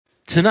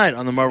Tonight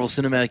on the Marvel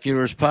Cinematic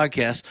Universe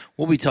podcast,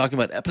 we'll be talking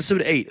about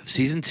Episode 8 of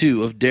Season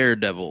 2 of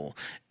Daredevil,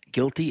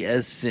 Guilty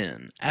as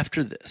Sin,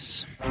 after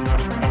this.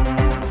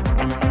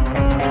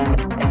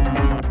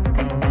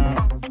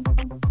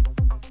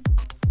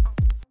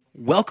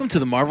 Welcome to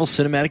the Marvel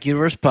Cinematic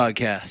Universe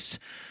podcast.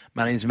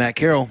 My name is Matt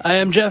Carroll. I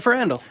am Jeff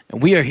Randall.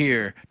 And we are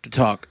here to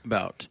talk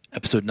about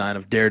Episode 9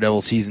 of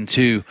Daredevil Season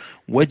 2.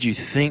 What'd you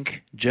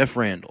think, Jeff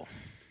Randall?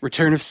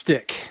 Return of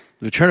Stick.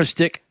 The Return of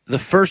Stick, the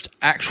first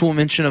actual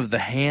mention of the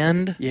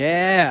hand.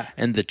 Yeah.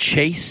 And the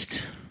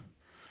chased.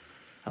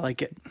 I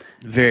like it.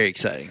 Very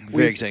exciting.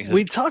 Very exciting.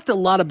 We talked a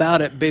lot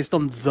about it based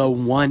on the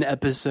one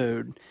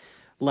episode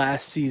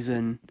last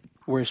season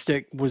where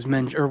Stick was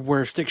mentioned, or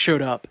where Stick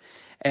showed up,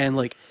 and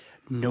like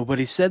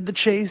nobody said the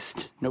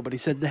chased, nobody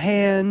said the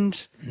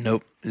hand.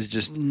 Nope. It's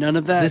just none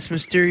of that. This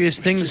mysterious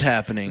thing's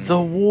happening.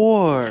 The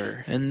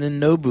war. And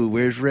then Nobu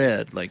wears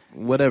red. Like,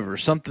 whatever.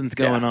 Something's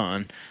going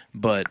on.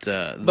 But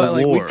the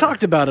like, war. we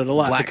talked about it a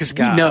lot Black because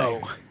Sky. we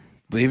know.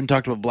 We even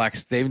talked about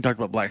They even talked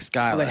about Black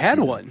Sky. Well, they last had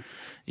season. one.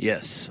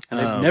 Yes. And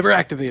they've never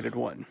activated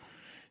one.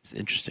 It's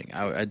interesting.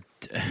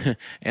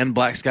 And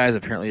Black Sky is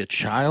apparently a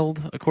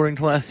child, according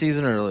to last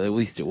season, or at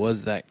least it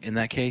was that in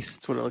that case.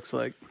 That's what it looks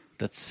like.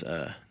 That's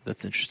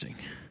interesting.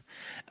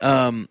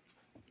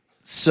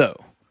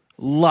 So,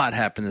 a lot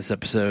happened this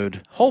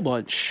episode. Whole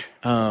bunch.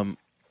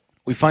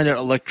 We find out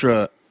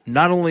Elektra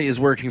not only is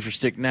working for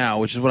Stick now,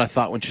 which is what I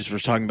thought when she was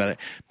first talking about it,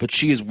 but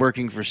she is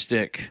working for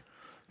Stick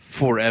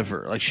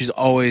forever. Like, she's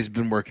always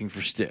been working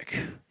for Stick.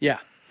 Yeah.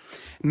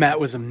 Matt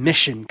was a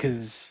mission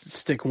because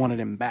Stick wanted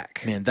him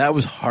back. Man, that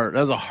was hard. That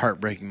was a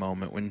heartbreaking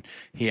moment when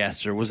he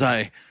asked her, was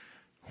it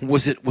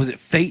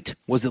fate?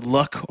 Was it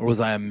luck? Or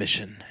was I a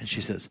mission? And she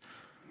says,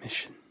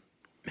 Mission.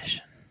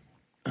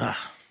 And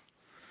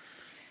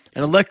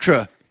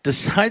Elektra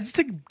decides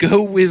to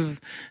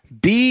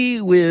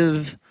be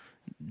with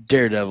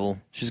Daredevil.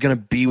 She's going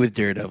to be with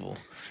Daredevil,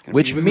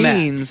 which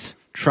means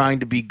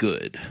trying to be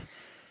good.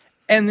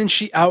 And then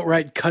she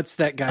outright cuts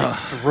that guy's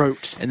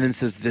throat. And then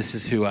says, "This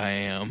is who I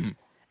am."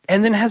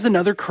 And then has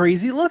another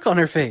crazy look on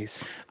her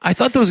face. I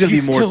thought there was going to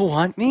be more. Do you still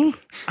want me?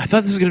 I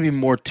thought there was going to be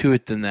more to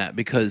it than that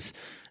because,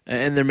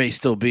 and there may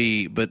still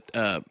be, but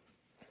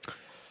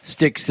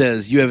Stick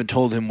says, "You haven't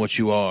told him what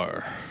you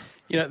are."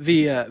 You know,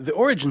 the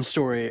origin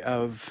story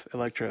of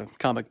Elektra,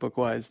 comic book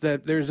wise,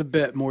 that there's a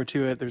bit more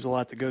to it. There's a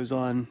lot that goes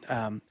on.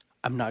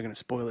 I'm not going to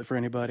spoil it for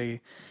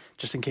anybody,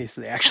 just in case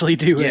they actually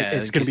do it.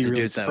 It's going to be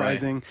really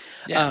surprising.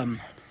 Yeah.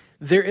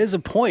 There is a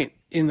point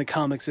in the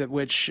comics at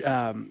which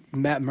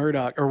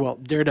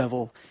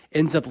Daredevil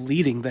ends up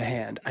leading the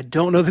hand. I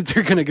don't know that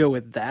they're going to go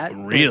with that.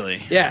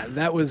 Really? Yeah,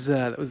 that was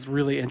a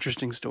really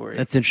interesting story.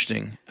 That's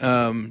interesting.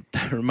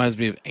 That reminds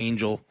me of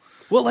Angel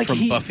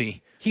from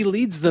Buffy. He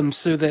leads them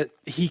so that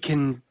he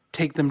can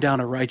take them down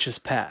a righteous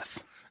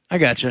path. I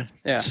gotcha.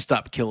 Yeah.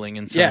 Stop killing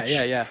and such.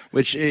 Yeah.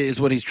 Which is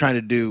what he's trying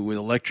to do with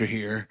Elektra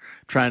here,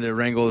 trying to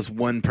wrangle this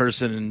one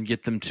person and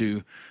get them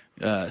to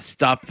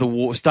stop the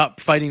war, stop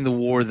fighting the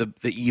war the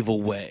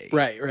evil way.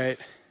 Right.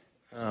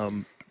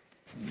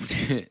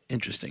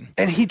 Interesting.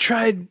 And he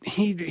tried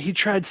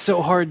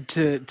so hard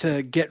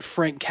to get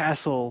Frank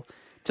Castle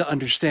to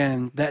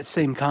understand that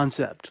same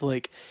concept.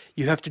 Like,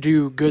 you have to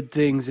do good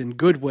things in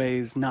good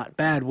ways, not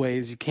bad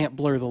ways. You can't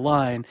blur the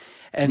line.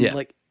 And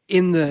like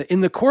in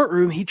the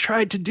courtroom, he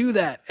tried to do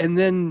that, and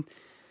then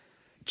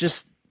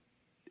just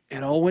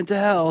it all went to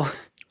hell.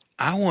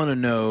 I want to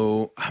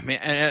know. I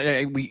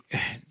mean, we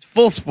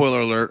full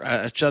spoiler alert.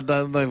 I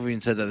don't know if we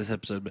even said that this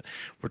episode, but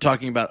we're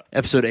talking about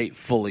episode 8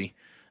 fully.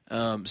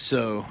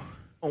 So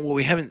what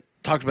we haven't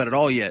talked about at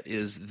all yet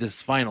is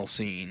this final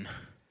scene.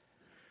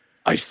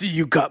 I see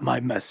you got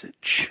my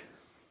message.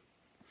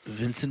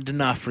 Vincent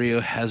D'Onofrio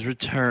has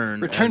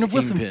returned. Return of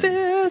Wilson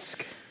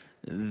Fisk.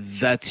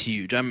 That's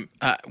huge.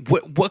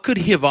 What could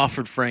he have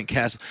offered Frank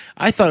Castle?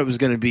 I thought it was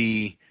going to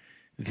be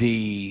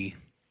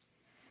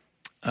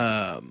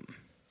something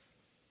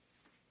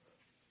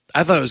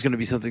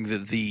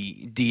that the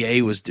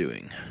DA was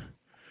doing,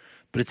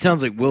 but it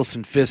sounds like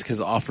Wilson Fisk has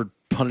offered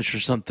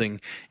Punisher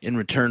something in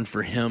return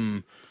for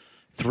him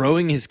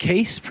throwing his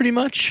case, pretty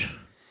much.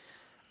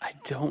 I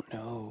don't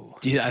know.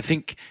 I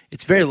think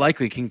it's very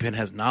likely Kingpin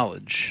has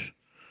knowledge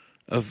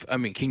of. I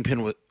mean,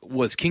 Kingpin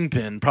was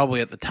Kingpin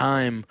probably at the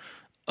time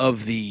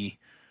of the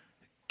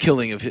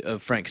killing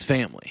of Frank's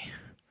family.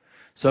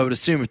 So I would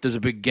assume if there's a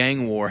big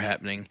gang war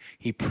happening,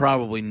 he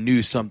probably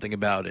knew something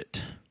about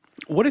it.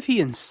 What if he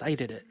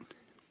incited it?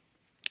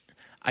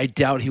 I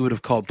doubt he would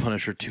have called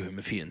Punisher to him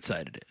if he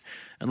incited it,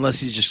 unless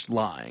he's just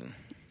lying,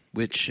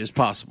 which is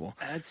possible.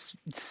 That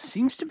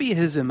seems to be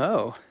his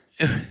MO.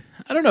 I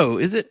don't know.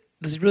 Is it?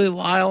 Does he really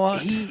lie a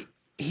lot?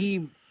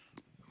 He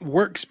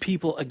works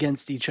people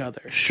against each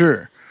other.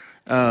 Sure.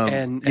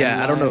 And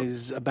I don't know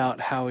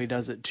about how he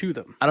does it to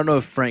them. I don't know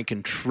if Frank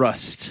can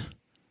trust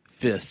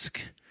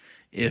Fisk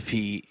if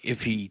he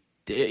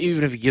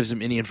even if he gives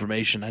him any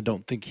information. I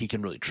don't think he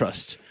can really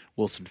trust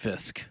Wilson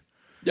Fisk.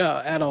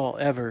 Yeah, at all,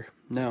 ever.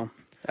 No,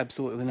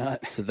 absolutely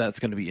not. So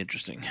that's going to be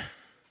interesting.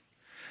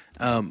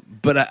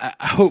 But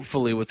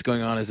hopefully what's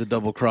going on is a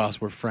double cross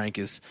where Frank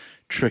is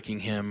tricking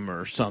him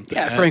or something.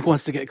 Yeah, Frank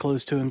wants to get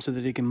close to him so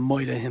that he can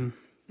moita him.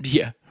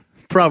 Yeah,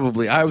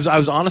 probably. I was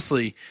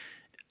honestly,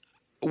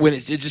 when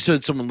it just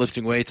showed someone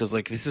lifting weights, I was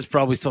like, this is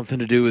probably something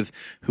to do with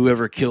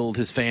whoever killed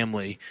his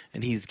family,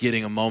 and he's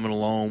getting a moment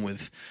alone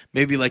with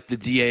maybe like the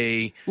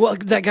DA. Well,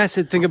 that guy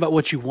said, think about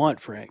what you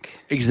want, Frank.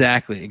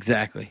 Exactly.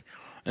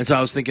 And so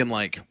I was thinking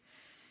like,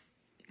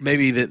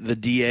 maybe the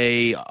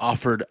DA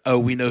offered, oh,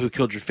 we know who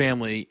killed your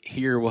family.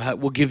 Here,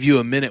 we'll give you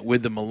a minute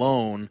with them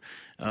alone.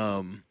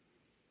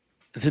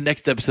 The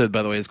next episode,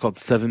 by the way, is called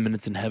 7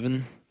 Minutes in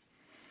Heaven,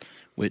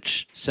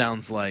 which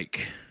sounds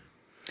like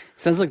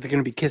they're going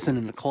to be kissing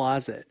in the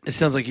closet. It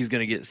sounds like he's going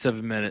to get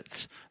 7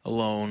 minutes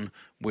alone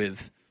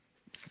with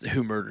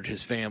who murdered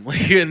his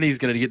family, and he's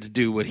going to get to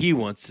do what he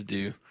wants to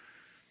do.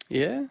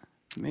 Yeah,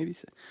 maybe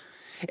so.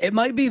 It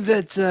might be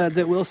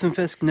that Wilson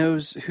Fisk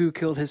knows who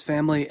killed his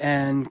family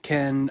and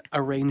can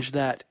arrange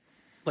that,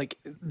 like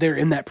they're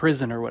in that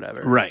prison or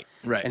whatever. Right.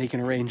 And he can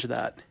arrange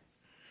that.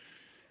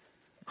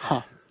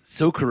 Huh.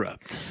 So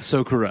corrupt.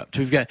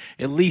 We've got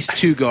at least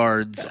 2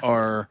 guards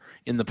are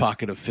in the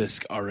pocket of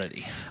Fisk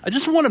already. I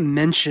just want to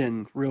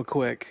mention real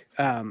quick,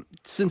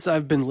 since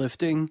I've been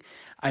lifting,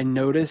 I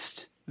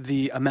noticed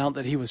the amount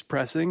that he was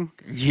pressing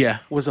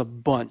was a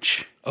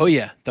bunch. Oh,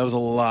 yeah. That was a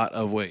lot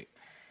of weight.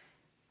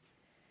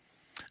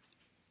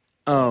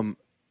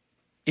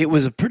 It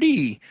was a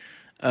pretty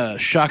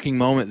shocking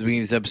moment at the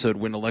beginning of this episode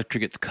when Elektra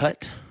gets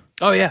cut.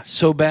 Oh, yeah.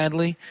 So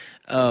badly.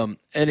 And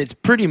it's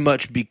pretty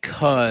much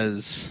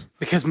because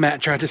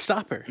Matt tried to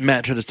stop her.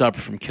 Matt tried to stop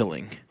her from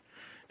killing.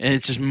 And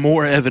it's just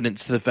more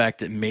evidence to the fact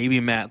that maybe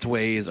Matt's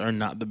ways are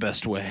not the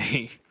best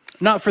way.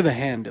 Not for the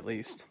hand, at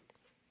least.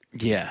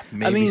 Yeah,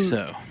 maybe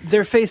so.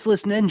 They're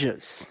faceless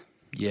ninjas.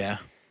 Yeah.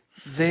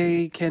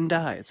 They can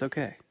die. It's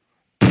okay.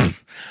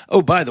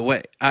 Oh, by the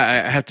way, I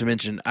have to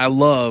mention, I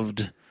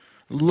loved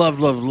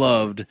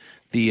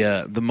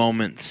the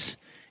moments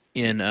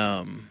in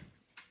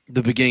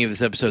the beginning of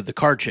this episode, the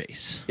car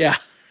chase. Yeah.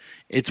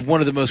 It's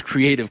one of the most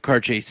creative car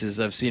chases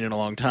I've seen in a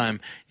long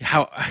time.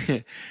 How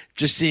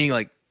just seeing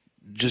like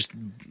just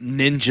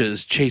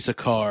ninjas chase a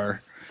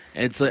car.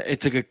 It's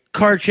like a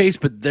car chase,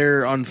 but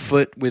they're on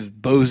foot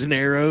with bows and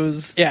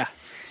arrows. Yeah.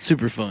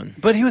 Super fun.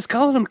 But he was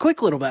calling them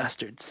quick little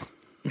bastards.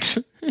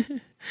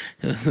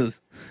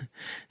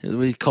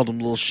 We called them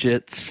little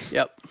shits.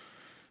 Yep.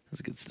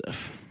 That's good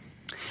stuff.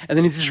 And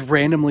then he's just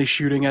randomly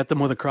shooting at them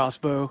with a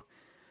crossbow.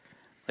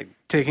 Like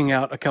taking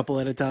out a couple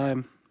at a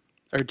time.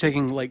 Or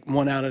taking like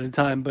one out at a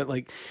time, but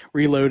like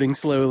reloading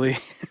slowly.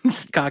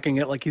 Just cocking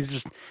it like he's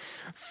just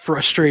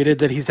frustrated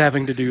that he's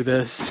having to do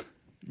this.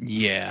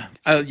 Yeah.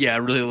 I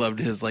really loved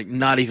his like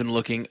not even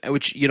looking,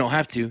 which you don't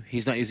have to.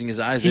 He's not using his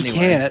eyes anyway.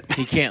 Can't.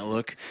 He can't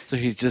look. So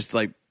he's just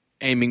like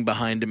aiming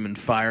behind him and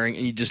firing,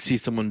 and you just see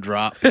someone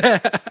drop.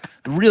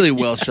 Really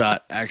well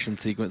shot action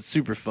sequence.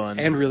 Super fun.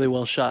 And really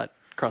well shot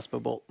crossbow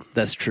bolt.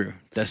 That's true.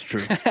 That's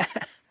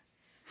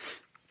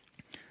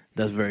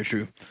very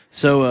true.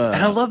 So,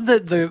 and I love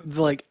that the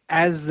like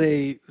as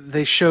they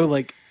show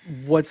like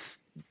what's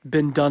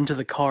been done to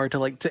the car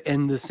to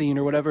end the scene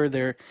or whatever.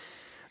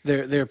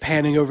 They're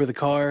panning over the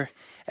car,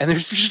 and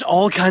there's just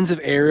all kinds of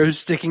arrows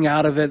sticking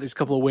out of it. There's a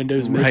couple of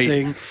windows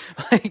missing.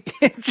 Like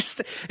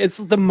it's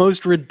the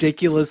most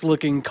ridiculous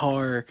looking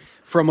car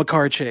from a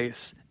car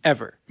chase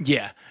ever.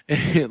 Yeah,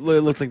 it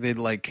looks like they'd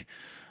like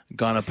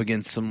gone up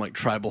against some like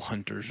tribal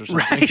hunters or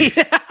something.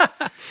 Right.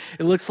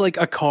 It looks like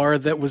a car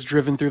that was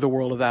driven through the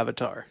world of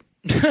Avatar.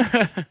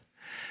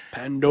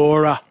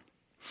 Pandora.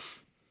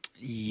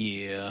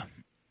 Yeah.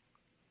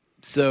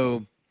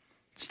 So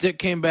Stick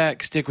came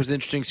back. Stick was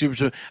interesting.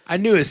 Super. I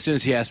knew as soon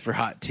as he asked for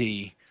hot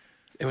tea,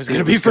 it was going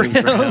to be for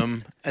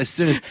him. As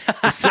soon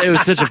as it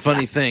was such a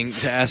funny thing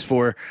to ask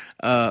for,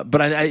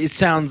 but it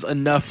sounds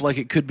enough like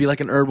it could be like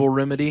an herbal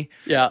remedy.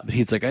 Yeah. But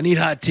he's like, I need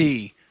hot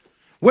tea.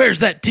 Where's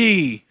that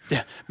tea?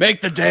 Yeah.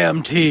 Make the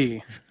damn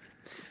tea.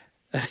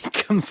 And he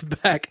comes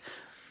back.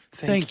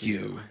 Thank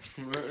you.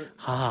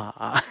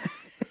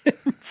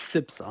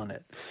 Sips on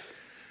it.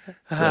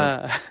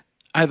 So,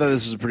 I thought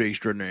this was a pretty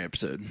extraordinary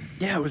episode.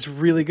 Yeah, it was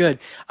really good.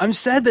 I'm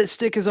sad that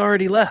Stick has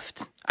already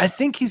left. I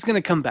think he's going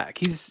to come back.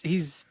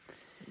 He's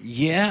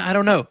Yeah, I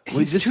don't know.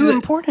 He's too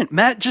important.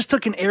 Matt just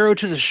took an arrow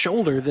to the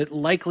shoulder that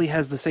likely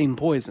has the same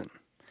poison.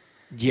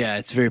 Yeah,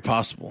 it's very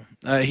possible.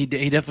 He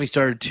definitely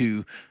started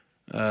to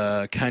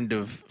kind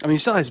of... I mean, you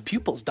saw his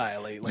pupils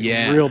dilate,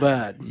 real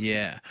bad.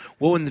 Yeah.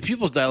 Well, when the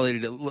pupils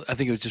dilated, I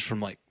think it was just from,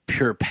 like,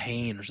 pure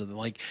pain or something.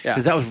 Like,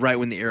 because that was right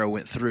when the arrow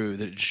went through,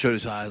 that it showed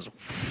his eyes.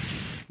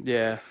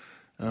 Yeah.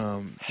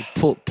 He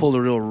pulled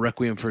a real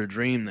Requiem for a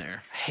Dream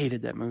there. I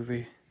hated that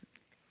movie.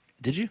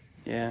 Did you?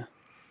 Yeah.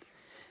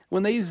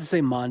 When they use the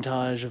same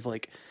montage of,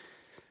 like,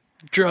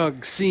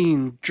 drug,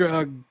 scene,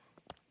 drug,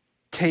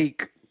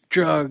 take,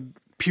 drug,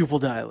 pupil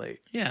dilate.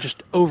 Yeah.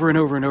 Just over and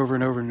over and over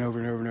and over and over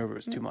and over and over. It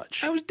was too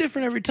much. I was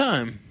different every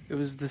time. It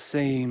was the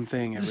same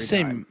thing every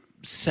time.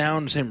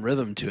 sound, same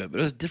rhythm to it, but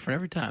it was different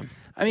every time.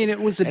 I mean,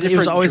 it was a And different. it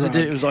was always drug.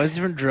 it was always a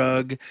different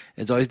drug.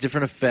 It's always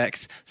different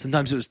effects.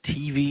 Sometimes it was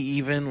TV.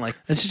 Even like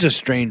it's just a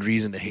strange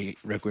reason to hate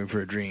Requiem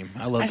for a Dream.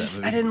 I love that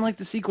movie. I didn't like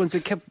the sequence.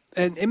 It kept,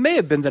 and it may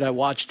have been that I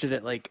watched it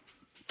at like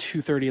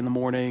 2:30 in the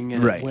morning,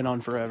 and Right. it went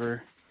on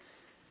forever.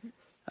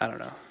 I don't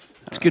know.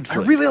 It's good. I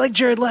Flick. really like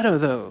Jared Leto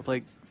though,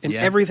 like in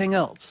Yeah. everything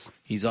else.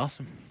 He's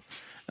awesome.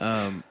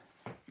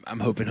 I'm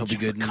hoping he'll be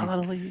good in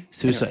Connolly.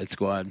 Suicide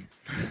Squad.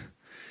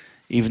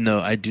 Even though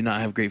I do not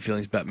have great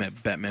feelings about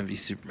Batman v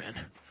Superman.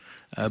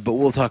 But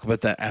we'll talk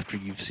about that after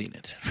you've seen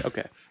it.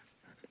 Okay.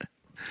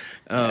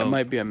 It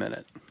might be a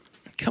minute.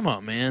 Come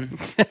on, man.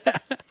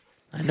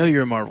 I know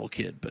you're a Marvel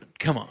kid, but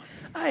come on.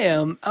 I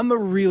am. I'm a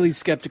really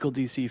skeptical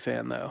DC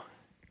fan though.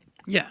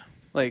 Yeah.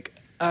 Like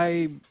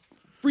I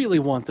really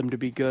want them to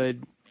be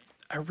good.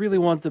 I really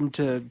want them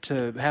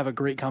to have a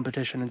great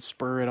competition and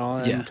spur it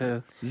on. Yeah.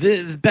 To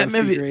The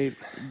Batman be v, great.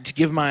 to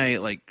give my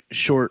like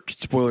short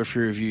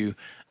spoiler-free review,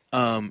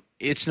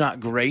 it's not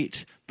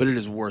great, but it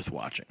is worth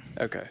watching.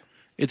 Okay.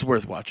 It's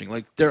worth watching.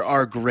 Like there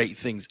are great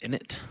things in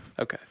it.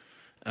 Okay.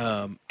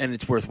 And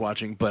it's worth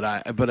watching, but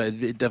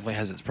it definitely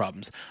has its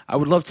problems. I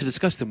would love to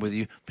discuss them with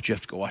you, but you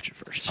have to go watch it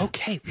first.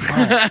 Okay.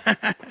 Fine.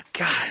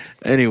 God.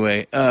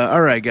 Anyway,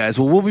 all right, guys.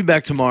 Well, we'll be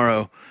back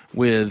tomorrow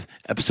with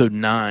episode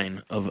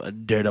 9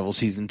 of Daredevil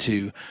season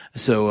 2.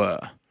 So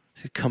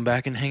come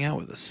back and hang out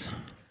with us.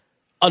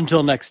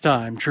 Until next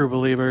time, true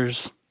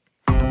believers.